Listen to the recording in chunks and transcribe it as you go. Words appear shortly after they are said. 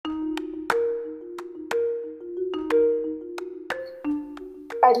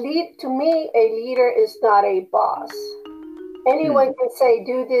to me, a leader is not a boss. Anyone Hmm. can say,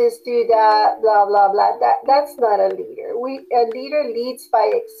 do this, do that, blah, blah, blah. That's not a leader. A leader leads by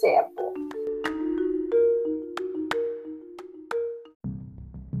example.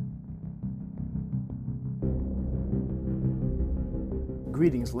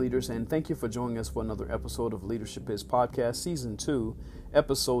 Greetings, leaders, and thank you for joining us for another episode of Leadership is Podcast, Season 2,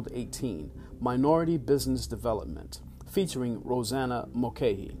 Episode 18, Minority Business Development, featuring Rosanna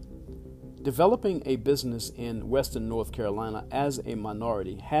Mulcahy. Developing a business in Western North Carolina as a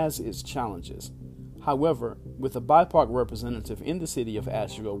minority has its challenges. However, with a BIPOC representative in the city of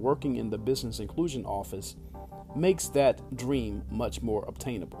Asheville working in the Business Inclusion Office, makes that dream much more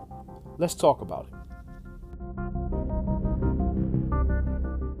obtainable. Let's talk about it.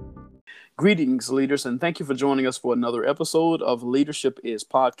 Greetings, leaders, and thank you for joining us for another episode of Leadership is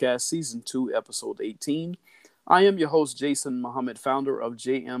Podcast, Season 2, Episode 18. I am your host, Jason Muhammad, founder of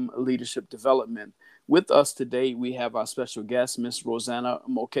JM Leadership Development. With us today, we have our special guest, Ms. Rosanna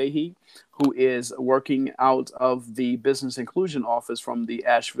Mulcahy, who is working out of the Business Inclusion Office from the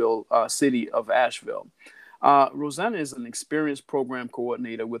city of Asheville. Rosanna is an experienced program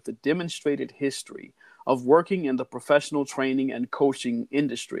coordinator with a demonstrated history of working in the professional training and coaching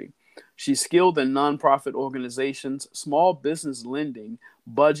industry. She's skilled in nonprofit organizations, small business lending,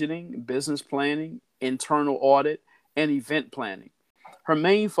 budgeting, business planning, internal audit, and event planning. Her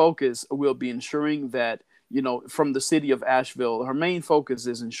main focus will be ensuring that, from the city of Asheville, her main focus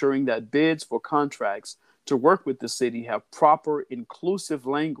is ensuring that bids for contracts to work with the city have proper inclusive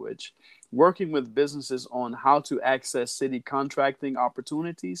language, working with businesses on how to access city contracting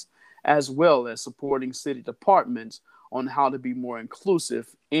opportunities, as well as supporting city departments on how to be more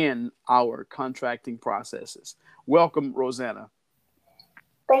inclusive in our contracting processes. Welcome, Rosanna.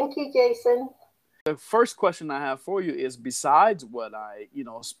 Thank you, Jason. The first question I have for you is, besides what I,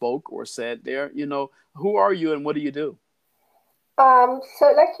 spoke or said there, who are you and what do you do? So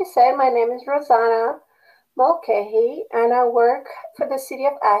like you said, my name is Rosanna Mulcahy, and I work for the city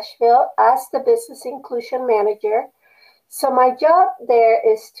of Asheville as the business inclusion manager. So my job there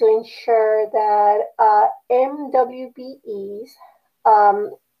is to ensure that MWBEs,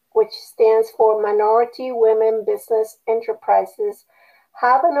 which stands for Minority Women Business Enterprises,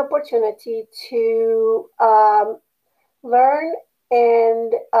 have an opportunity to learn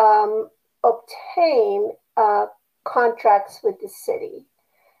and obtain contracts with the city.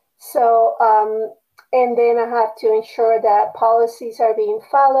 So, and then I have to ensure that policies are being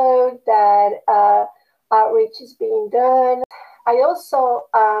followed, that outreach is being done. I also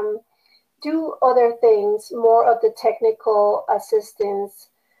do other things, more of the technical assistance.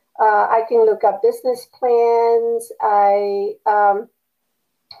 I can look up business plans.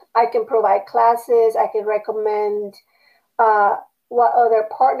 I can provide classes. I can recommend what other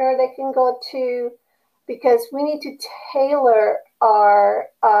partner they can go to, because we need to tailor our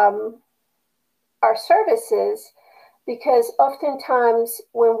services, because oftentimes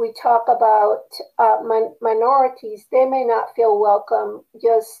when we talk about minorities, they may not feel welcome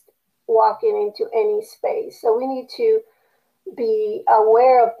just walking into any space. So we need to be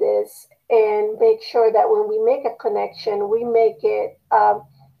aware of this and make sure that when we make a connection, we make it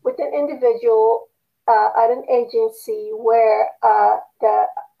with an individual at an agency where the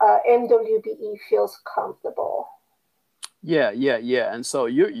MWBE feels comfortable. Yeah. And so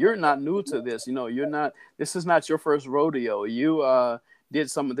you're not new to this. You're not. This is not your first rodeo. You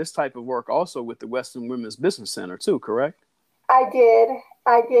did some of this type of work also with the Western Women's Business Center too, correct? I did,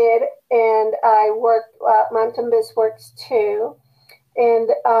 and I worked Mountain Biz Works too. And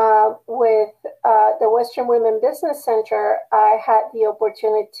with the Western Women Business Center, I had the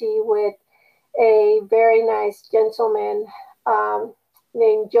opportunity with a very nice gentleman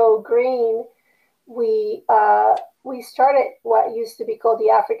named Joe Green. We started what used to be called the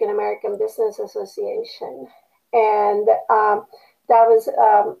African American Business Association, and that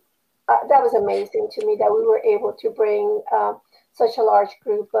was amazing to me that we were able to bring such a large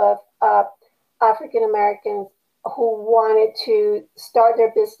group of African Americans who wanted to start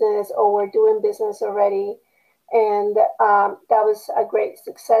their business or were doing business already. And that was a great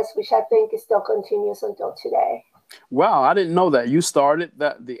success, which I think is still continues until today. Wow, I didn't know that. You started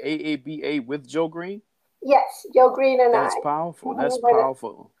the AABA with Joe Green? Yes, Joe Green and That's I. powerful. That's When,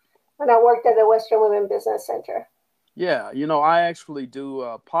 powerful. when I worked at the Western Women Business Center. Yeah, I actually do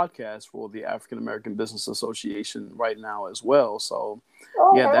a podcast for the African American Business Association right now as well. So,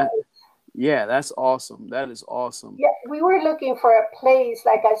 Oh, yeah, nice. that's awesome. That is awesome. Yeah, we were looking for a place,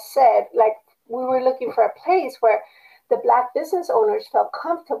 like I said, like we were looking for a place where the Black business owners felt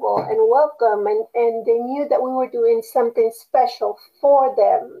comfortable and welcome, and they knew that we were doing something special for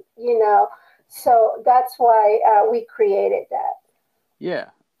them, you know. So that's why we created that. Yeah,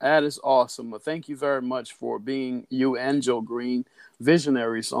 that is awesome. Well, thank you very much for being you and Joe Green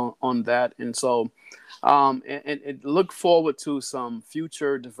visionaries on that. And so, and look forward to some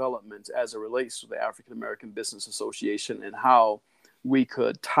future developments as it relates to the African American Business Association and how we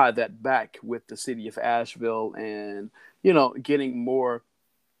could tie that back with the city of Asheville and, getting more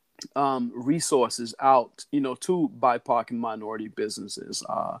resources out, to BIPOC and minority businesses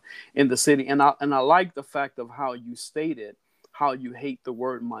in the city. And I like the fact of how you stated how you hate the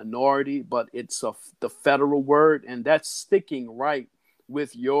word minority, but it's the federal word, and that's sticking right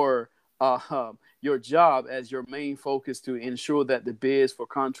with your job as your main focus to ensure that the bids for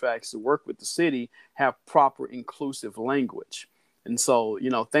contracts to work with the city have proper inclusive language. And so,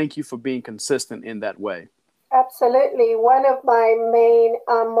 thank you for being consistent in that way. Absolutely. One of my main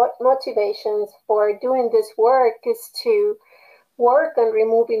motivations for doing this work is to work on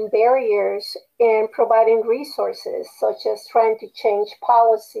removing barriers and providing resources, such as trying to change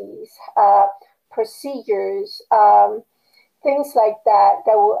policies, procedures, things like that,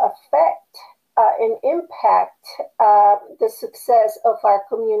 that will affect and impact the success of our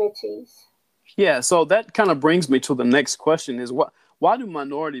communities. Yeah, so that kind of brings me to the next question is why do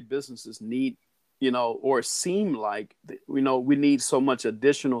minority businesses need, or seem like, we need so much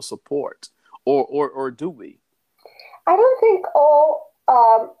additional support, or do we? I don't think all,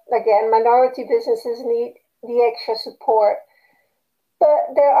 again, minority businesses need the extra support,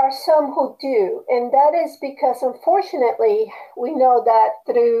 but there are some who do. And that is because, unfortunately, we know that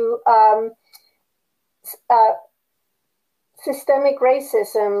through systemic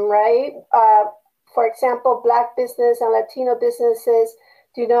racism, right? For example, Black business and Latino businesses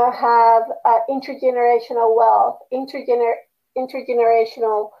do not have intergenerational wealth,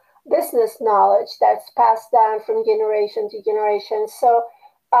 intergenerational business knowledge that's passed down from generation to generation. So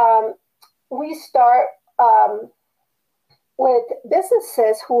we start with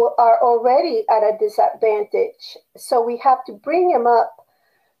businesses who are already at a disadvantage. So we have to bring them up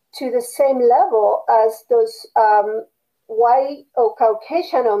to the same level as those white or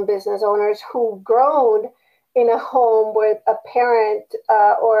Caucasian-owned business owners who've grown in a home with a parent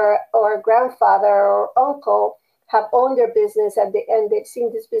or a grandfather or uncle have owned their business and they've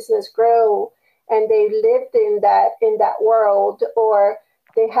seen this business grow, and they lived in that world, or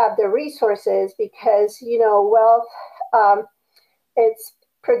they have the resources because wealth it's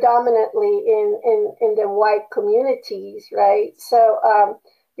predominantly in the white communities, right? So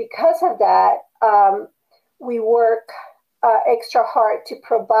because of that, we work extra hard to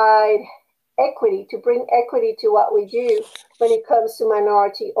provide equity, to bring equity to what we do when it comes to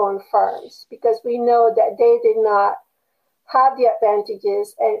minority-owned firms, because we know that they did not have the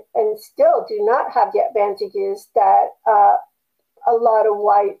advantages and still do not have the advantages that a lot of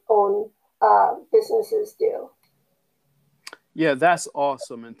white-owned businesses do. Yeah, that's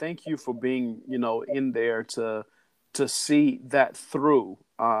awesome, and thank you for being, in there to see that through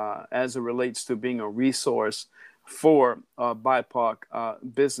as it relates to being a resource for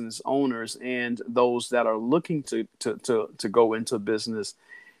BIPOC business owners and those that are looking to go into business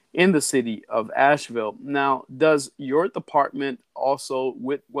in the city of Asheville. Now, does your department also,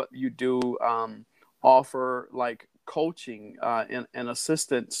 with what you do, offer like coaching and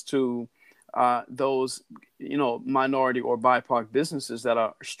assistance to those, minority or BIPOC businesses that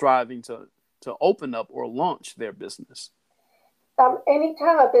are striving to open up or launch their business?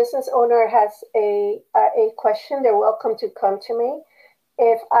 Anytime a business owner has a question, they're welcome to come to me.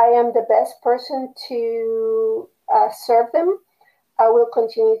 If I am the best person to serve them, I will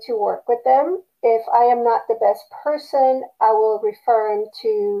continue to work with them. If I am not the best person, I will refer them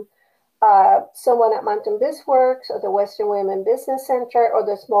to someone at Mountain BizWorks or the Western Women Business Center or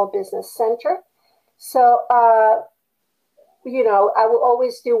the Small Business Center. So, I will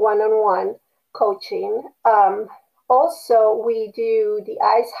always do one-on-one coaching. Also, we do the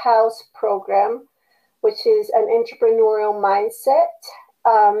Ice House program, which is an entrepreneurial mindset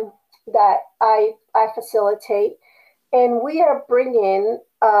that I facilitate. And we are bringing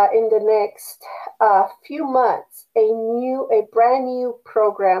in the next few months a brand new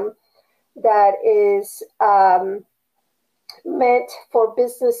program that is meant for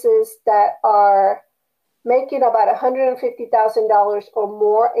businesses that are making about $150,000 or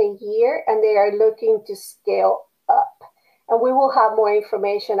more a year, and they are looking to scale up. And we will have more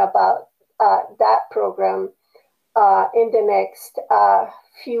information about that program in the next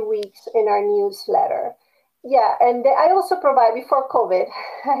few weeks in our newsletter. Yeah, and I also provide, before COVID,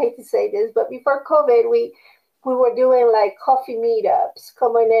 I hate to say this, but before COVID, we we were doing like coffee meetups,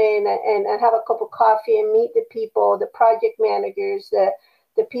 coming in and have a cup of coffee and meet the people, the project managers, the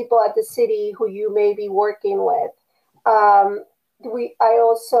people at the city who you may be working with. I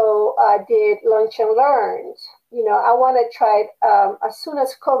also did lunch and learns. I want to try as soon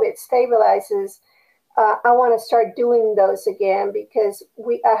as COVID stabilizes. I want to start doing those again because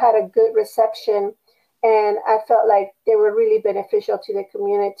I had a good reception, and I felt like they were really beneficial to the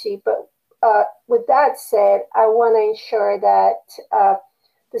community. But with that said, I want to ensure that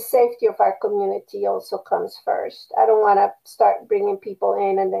the safety of our community also comes first. I don't want to start bringing people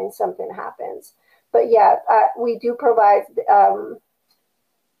in and then something happens. But yeah, we do provide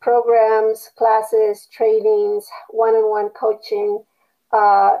programs, classes, trainings, one-on-one coaching,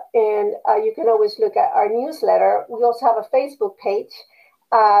 and you can always look at our newsletter. We also have a Facebook page,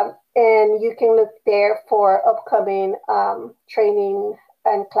 and you can look there for upcoming training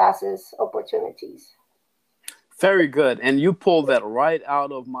and classes opportunities. Very good. And you pulled that right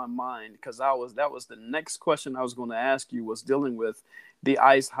out of my mind because that was the next question I was going to ask you, was dealing with the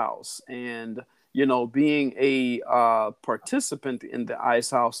Ice House and, being a participant in the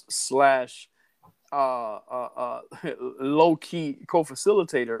Ice House slash low key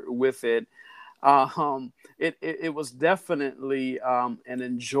co-facilitator with it. It was definitely an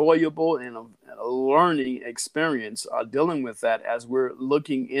enjoyable and a learning experience dealing with that as we're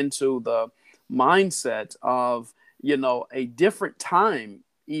looking into the mindset of a different time,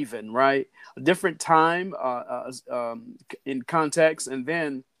 even, right, a different time in context, and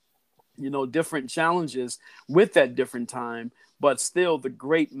then different challenges with that different time, but still the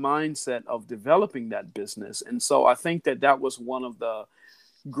great mindset of developing that business. And so I think that was one of the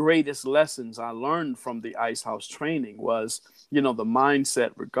greatest lessons I learned from the Ice House training was, the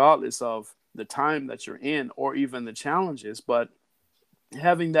mindset, regardless of the time that you're in or even the challenges, but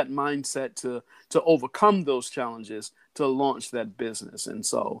having that mindset to overcome those challenges to launch that business. And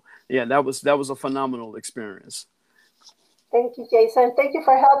so, yeah, that was a phenomenal experience. Thank you, Jason. Thank you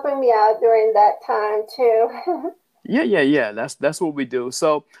for helping me out during that time too. Yeah. That's what we do.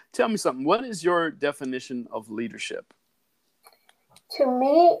 So tell me something. What is your definition of leadership? To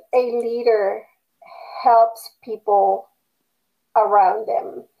me, a leader helps people around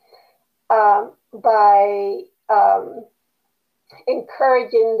them by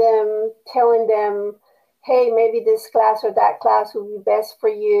encouraging them, telling them, hey, maybe this class or that class will be best for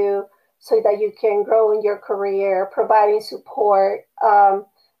you so that you can grow in your career, providing support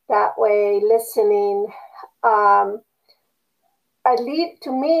that way, listening.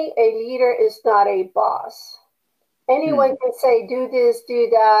 To me, a leader is not a boss. Anyone can say, do this, do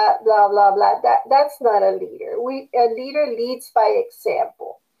that, blah, blah, blah. That's not a leader. A leader leads by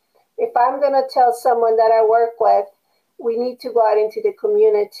example. If I'm going to tell someone that I work with, we need to go out into the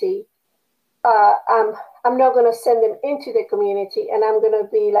community, I'm not going to send them into the community and I'm going to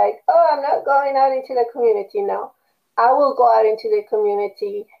be like, oh, I'm not going out into the community. No, I will go out into the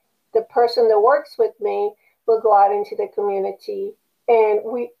community. The person that works with me will go out into the community, and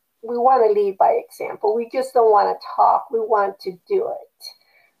we want to lead by example. We just don't want to talk. We want to do it.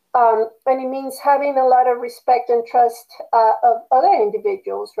 And it means having a lot of respect and trust of other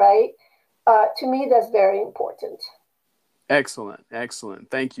individuals, right? To me, that's very important. Excellent.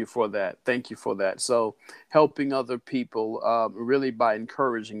 Thank you for that. So helping other people really by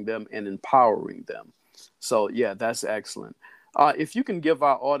encouraging them and empowering them. So yeah, that's excellent. If you can give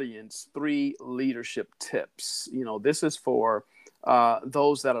our audience 3 leadership tips, this is for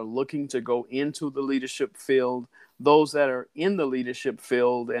those that are looking to go into the leadership field, those that are in the leadership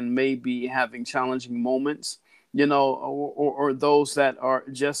field and may be having challenging moments, or those that are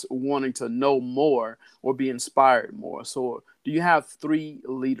just wanting to know more or be inspired more. So do you have 3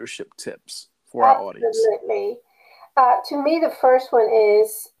 leadership tips for our audience? Absolutely. To me, the first one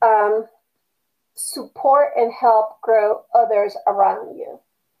is support and help grow others around you.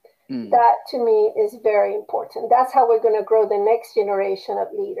 That to me is very important. That's how we're going to grow the next generation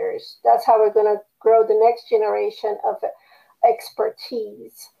of leaders. That's how we're going to grow the next generation of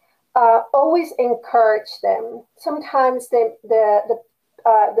expertise. Always encourage them. Sometimes the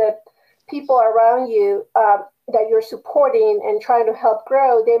people around you that you're supporting and trying to help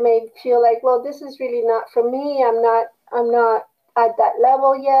grow, they may feel like, well, this is really not for me. I'm not at that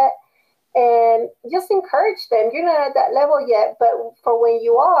level yet. And just encourage them. You're not at that level yet, but for when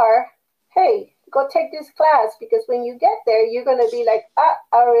you are, hey, go take this class, because when you get there, you're going to be like, I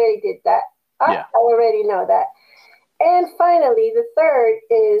already did that. I already know that. And finally, the third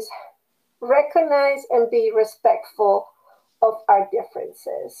is recognize and be respectful of our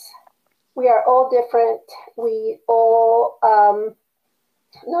differences. We are all different. We all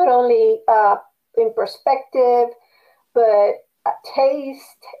not only in perspective, but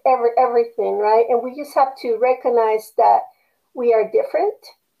taste, everything, right? And we just have to recognize that we are different,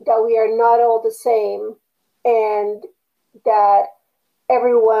 that we are not all the same, and that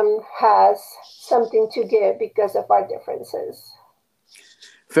everyone has something to give because of our differences.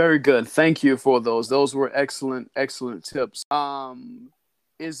 Very good. Thank you for those. Those were excellent, excellent tips.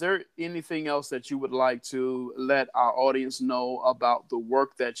 Is there anything else that you would like to let our audience know about the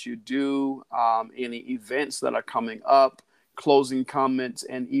work that you do? Any events that are coming up, closing comments,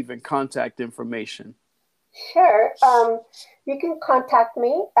 and even contact information? Sure. You can contact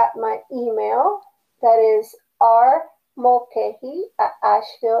me at my email. That is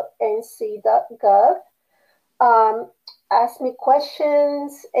rmulcahy@asheville.nc.gov. Ask me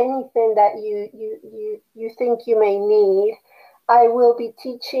questions, anything that you think you may need. I will be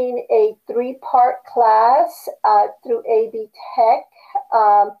teaching a 3-part class through AB Tech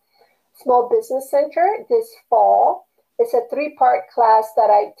Small Business Center this fall. It's a 3-part class that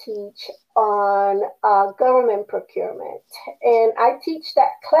I teach on government procurement. And I teach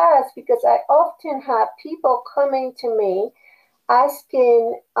that class because I often have people coming to me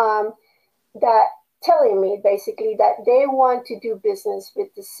asking that, telling me basically that they want to do business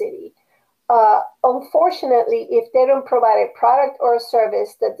with the city. Unfortunately, if they don't provide a product or a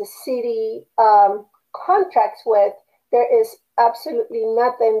service that the city contracts with, there is absolutely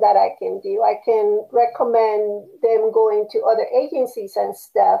nothing that I can do. I can recommend them going to other agencies and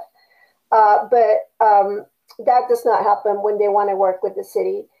stuff, but that does not happen when they want to work with the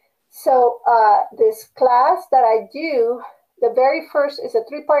city. So this class that I do, the very first is a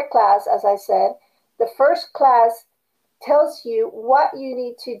 3-part class, as I said. The first class tells you what you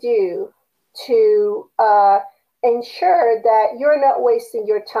need to do to ensure that you're not wasting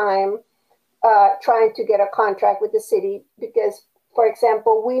your time trying to get a contract with the city, because, for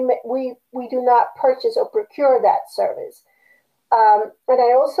example, we do not purchase or procure that service. And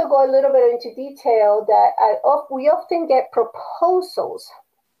I also go a little bit into detail that we often get proposals.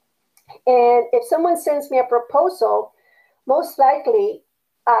 And if someone sends me a proposal, most likely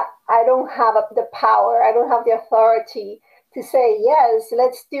I don't have the power, I don't have the authority to say, yes,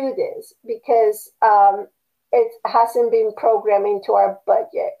 let's do this, because it hasn't been programmed into our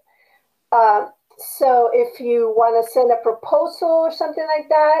budget. So if you want to send a proposal or something like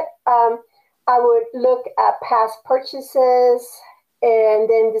that, I would look at past purchases and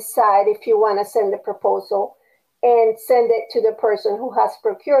then decide if you want to send the proposal and send it to the person who has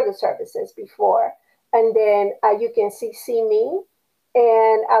procured the services before. And then you can CC me,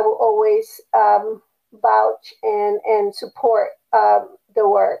 and I will always vouch and support the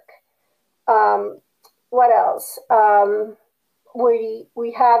work. What else? We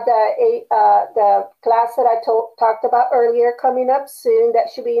have the class that I talked about earlier coming up soon. That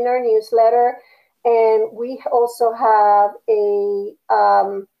should be in our newsletter. And we also have an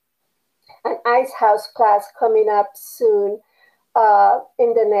Ice House class coming up soon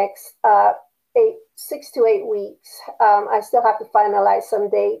in the next 6 to 8 weeks. I still have to finalize some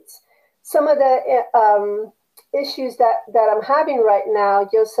dates. Some of the issues that I'm having right now,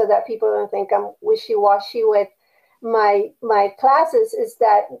 just so that people don't think I'm wishy-washy with my classes, is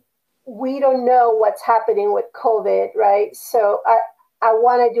that we don't know what's happening with COVID, right? So I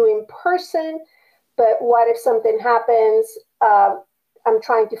want to do in person, but what if something happens? I'm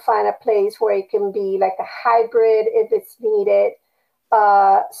trying to find a place where it can be like a hybrid if it's needed.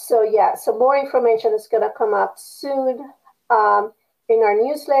 So more information is going to come up soon in our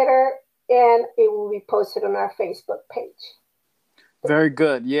newsletter, and it will be posted on our Facebook page. Very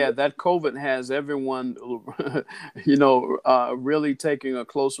good. Yeah, that COVID has everyone, really taking a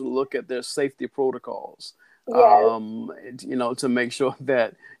closer look at their safety protocols. Yes. To make sure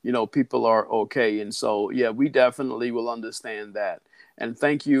that, people are okay. And so, yeah, we definitely will understand that. And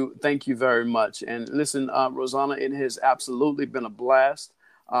thank you very much. And listen, Rosanna, it has absolutely been a blast.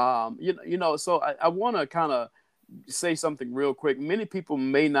 So I want to kind of say something real quick. Many people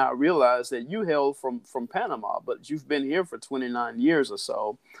may not realize that you hail from Panama, but you've been here for 29 years or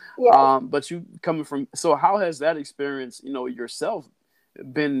so. Yes. But you coming from, so how has that experience, yourself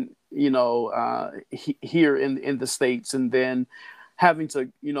been, here in the States, and then having to,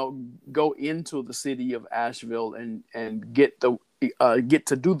 go into the city of Asheville and get to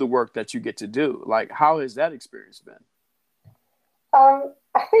do the work that you get to do? Like, how has that experience been? I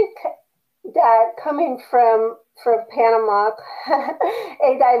think that coming from Panama,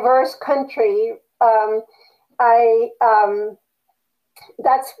 a diverse country,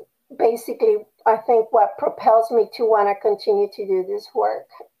 that's basically, I think, what propels me to want to continue to do this work,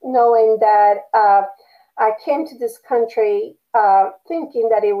 knowing that I came to this country thinking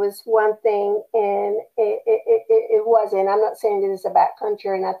that it was one thing, and it wasn't. I'm not saying that it's a bad country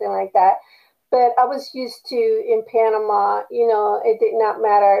or nothing like that, but I was used to in Panama, it did not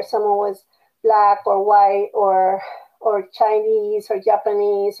matter if someone was black or white or Chinese or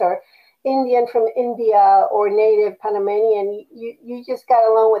Japanese or Indian from India or native Panamanian. You just got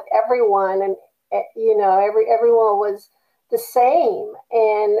along with everyone, and everyone was the same.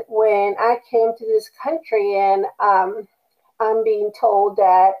 And when I came to this country and I'm being told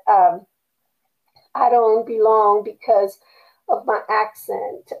that I don't belong because of my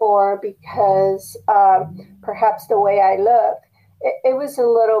accent or because perhaps the way I look, it was a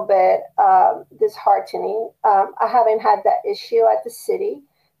little bit disheartening. I haven't had that issue at the city.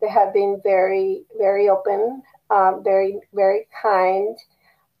 They have been very, very open, very, very kind.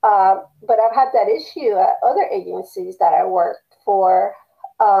 But I've had that issue at other agencies that I worked for,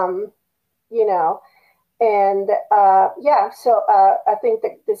 so I think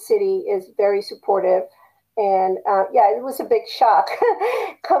that the city is very supportive. And it was a big shock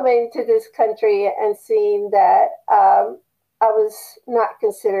coming to this country and seeing that I was not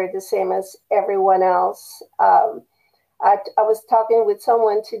considered the same as everyone else. I was talking with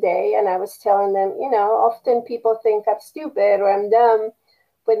someone today and I was telling them, often people think I'm stupid or I'm dumb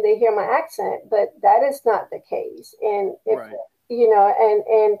when they hear my accent, but that is not the case. And if, Right.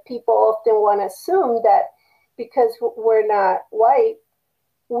 And people often want to assume that because we're not white,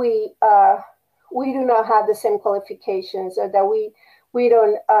 we do not have the same qualifications, or that we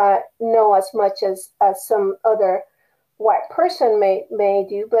don't know as much as some other white person may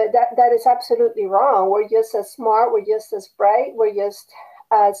do. But that is absolutely wrong. We're just as smart, we're just as bright, we're just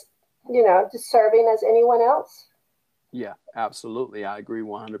as deserving as anyone else. Yeah, absolutely. I agree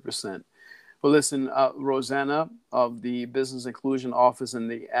 100%. Well, listen, Rosanna of the Business Inclusion Office in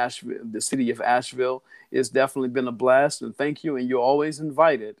the city of Asheville, it's definitely been a blast, and thank you. And you're always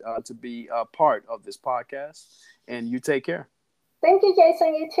invited to be a part of this podcast. And you take care. Thank you,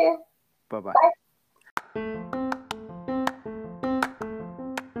 Jason. You too. Bye-bye. Bye.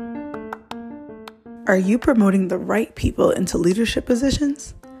 Are you promoting the right people into leadership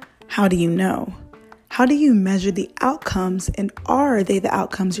positions? How do you know? How do you measure the outcomes, and are they the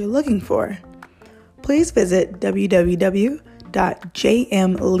outcomes you're looking for? Please visit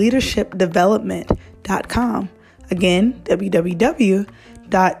www.jmleadershipdevelopment.com. Again,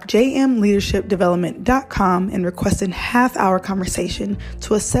 www.jmleadershipdevelopment.com, and request a half-hour conversation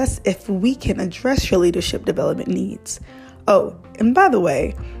to assess if we can address your leadership development needs. Oh, and by the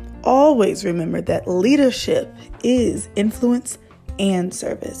way, always remember that leadership is influence and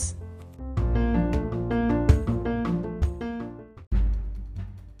service.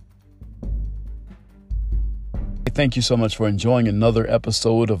 Thank you so much for enjoying another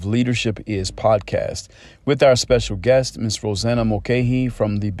episode of Leadership Is Podcast with our special guest, Ms. Rosanna Mulcahy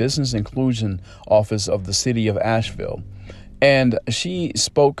from the Business Inclusion Office of the City of Asheville. And she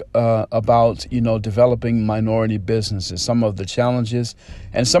spoke about, developing minority businesses, some of the challenges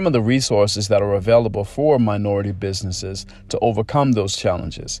and some of the resources that are available for minority businesses to overcome those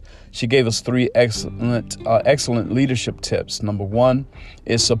challenges. She gave us 3 excellent leadership tips. Number 1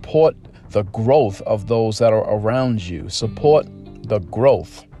 is support the growth of those that are around you. Support the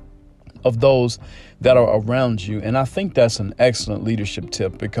growth of those that are around you. And I think that's an excellent leadership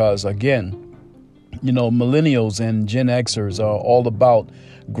tip because, again, millennials and Gen Xers are all about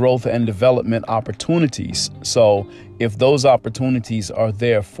growth and development opportunities. So if those opportunities are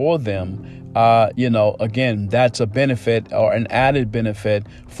there for them, again, that's a benefit or an added benefit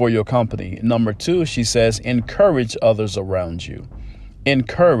for your company. Number 2, she says, encourage others around you.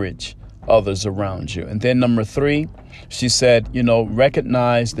 Encourage others around you. And then number 3, she said,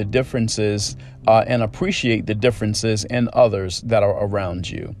 recognize the differences and appreciate the differences in others that are around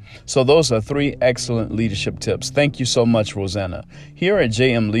you. So those are 3 excellent leadership tips. Thank you so much, Rosanna. Here at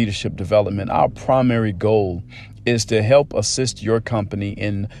JM Leadership Development, our primary goal is to help assist your company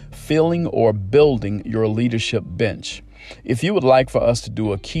in filling or building your leadership bench. If you would like for us to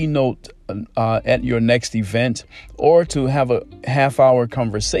do a keynote at your next event, or to have a half-hour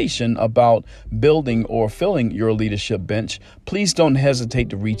conversation about building or filling your leadership bench, please don't hesitate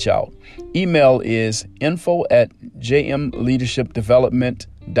to reach out. Email is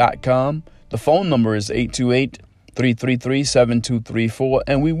info@jmleadershipdevelopment.com. The phone number is 828-333-7234,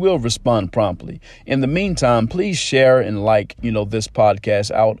 and we will respond promptly. In the meantime, please share and like, this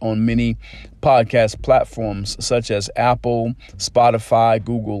podcast out on many podcast platforms such as Apple, Spotify,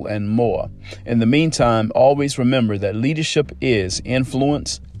 Google, and more. In the meantime, always remember that leadership is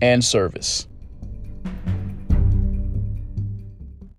influence and service.